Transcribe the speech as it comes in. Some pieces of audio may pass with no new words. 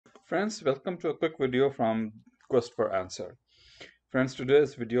Friends, welcome to a quick video from Quest for Answer. Friends,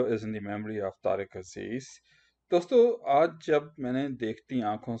 today's video is in the memory of Tariq Aziz. दोस्तों, आज जब मैंने देखती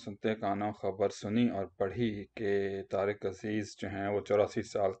आंखों सुनते कानों खबर सुनी और पढ़ी कि तारिक अजीज़ जो हैं वो 84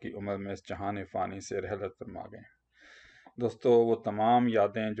 साल की उम्र में इस जहान फ़ानी से रहलत फरमा गए। दोस्तों, वो तमाम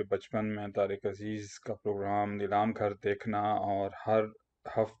यादें जो बचपन में तारिक अजीज़ का प्रोग्राम नीलाम घर देखना और हर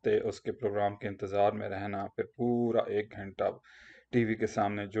हफ्ते उसके प्रोग्राम के इंतज़ार में रहना, फिर पूरा 1 घंटा टीवी के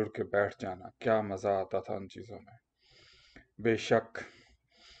सामने जुड़ के बैठ जाना, क्या मज़ा आता था उन चीज़ों में। बेशक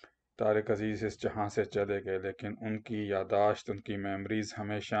तारिक अजीज़ इस जहां से चले गए, लेकिन उनकी यादाश्त, उनकी मेमोरीज़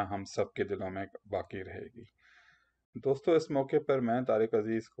हमेशा हम सब के दिलों में बाकी रहेगी। दोस्तों, इस मौके पर मैं तारिक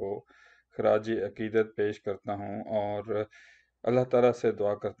अजीज़ को खराज अकीदत पेश करता हूँ और अल्लाह ताला से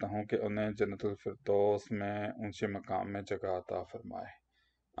दुआ करता हूँ कि उन्हें जन्नतुल फिरदौस में ऊंचे मकाम में जगह अता फरमाए।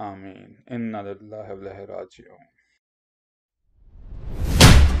 आमीन। इन्ना लिल्लाहि व इन्ना इलैहि राजिऊन।